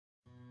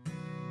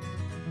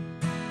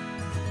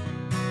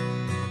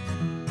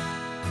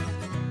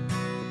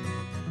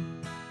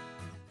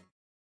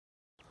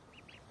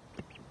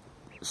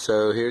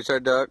So here's our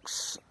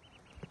ducks.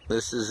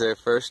 This is their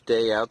first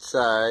day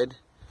outside.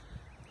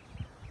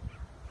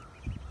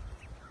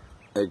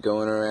 They're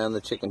going around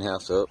the chicken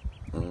house up.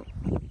 Doing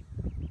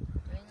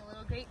a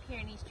little Great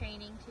Pyrenees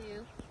training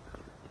too.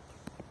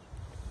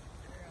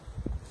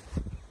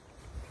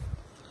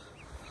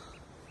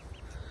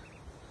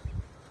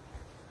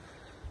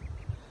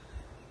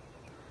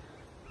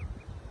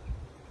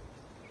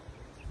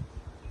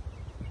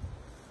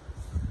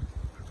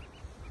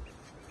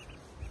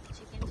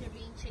 Chickens are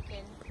being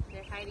chicken.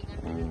 They're hiding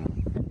under the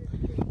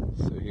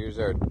So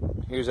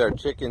here's our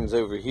chickens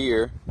over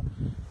here.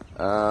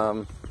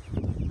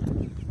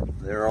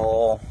 They're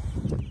all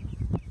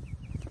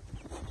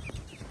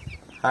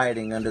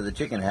hiding under the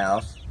chicken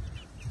house,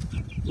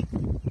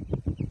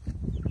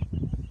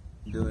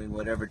 doing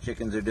whatever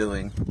chickens are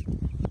doing.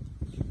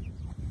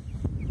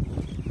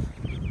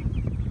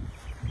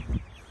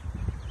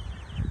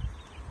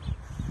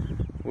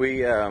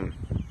 We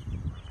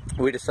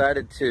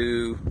decided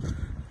to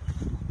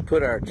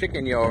put our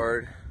chicken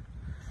yard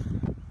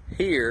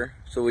here,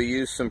 so we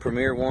used some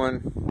Premier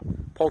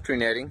One poultry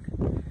netting,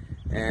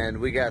 and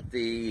we got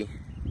the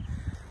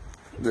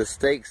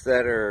stakes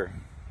that are,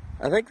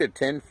 I think they're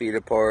 10 feet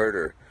apart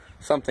or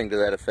something to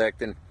that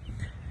effect, and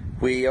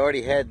we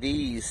already had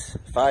these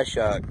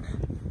 5-shot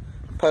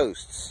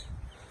posts,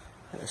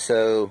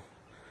 so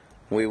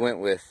we went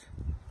with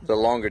the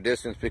longer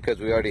distance because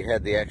we already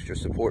had the extra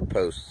support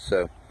posts.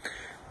 So,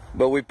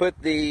 but we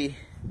put the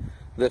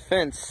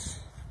fence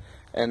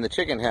and the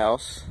chicken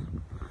house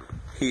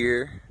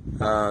here.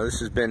 This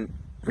has been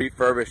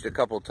refurbished a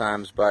couple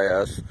times by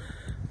us,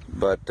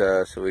 but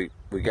so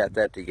we got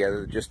that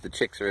together. Just the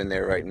chicks are in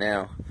there right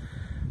now,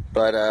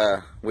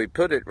 but we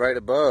put it right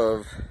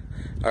above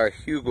our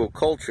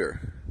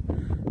hugelkultur.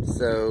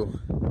 So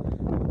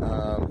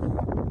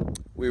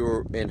we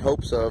were in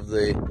hopes of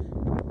the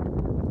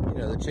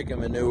chicken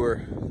manure.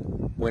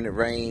 When it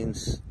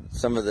rains,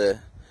 some of the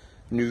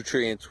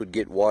nutrients would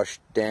get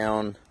washed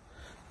down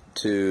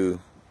to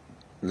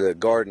the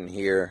garden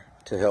here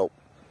to help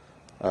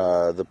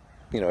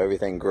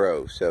everything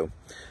grow. So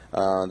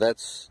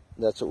that's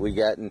what we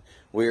got, and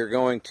we're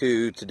going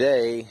to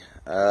today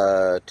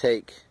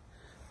take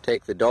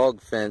the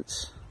dog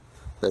fence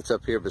that's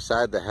up here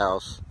beside the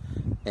house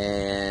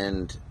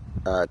and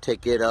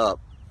take it up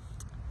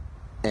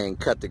and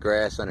cut the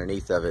grass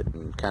underneath of it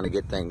and kind of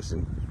get things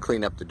and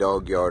clean up the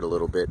dog yard a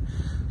little bit.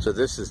 So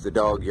this is the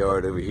dog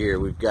yard over here.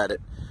 We've got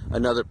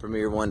another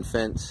Premier One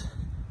fence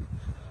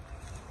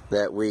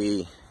that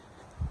we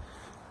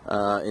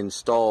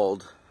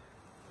installed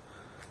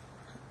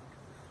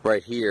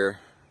right here,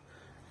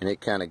 and it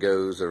kind of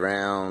goes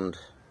around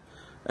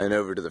and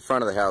over to the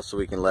front of the house so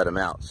we can let them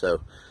out.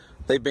 So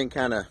they've been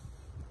kind of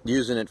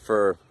using it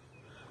for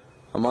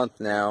a month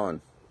now,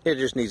 and it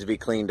just needs to be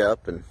cleaned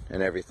up and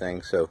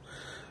everything. So,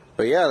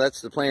 but yeah,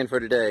 that's the plan for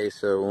today.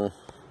 So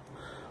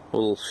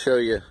we'll show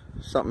you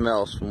something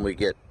else when we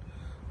get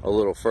a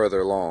little further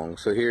along.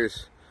 So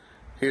here's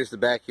the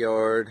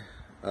backyard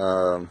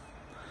of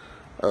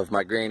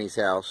my granny's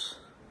house,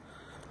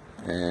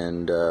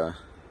 and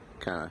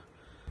kind of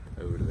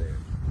over to there.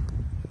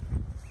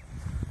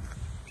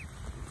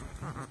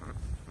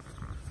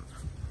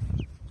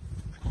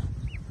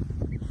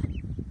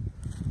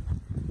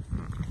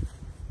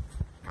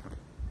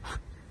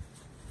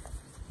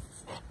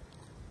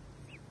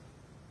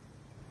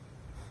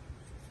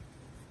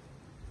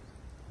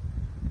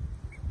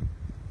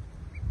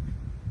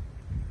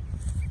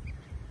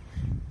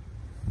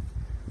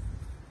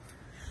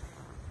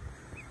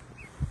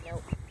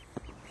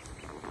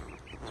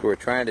 So we're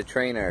trying to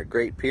train our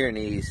Great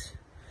Pyrenees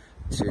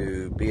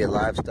to be a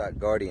livestock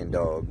guardian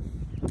dog,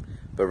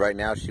 but right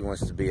now she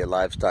wants to be a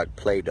livestock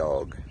play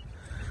dog.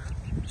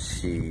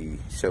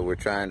 So we're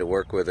trying to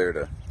work with her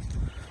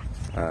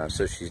to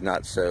so she's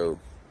not so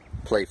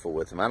playful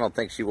with them. I don't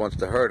think she wants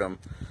to hurt them.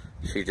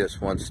 She just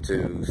wants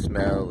to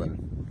smell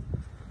and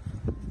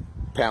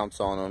pounce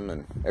on them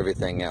and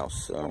everything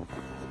else. So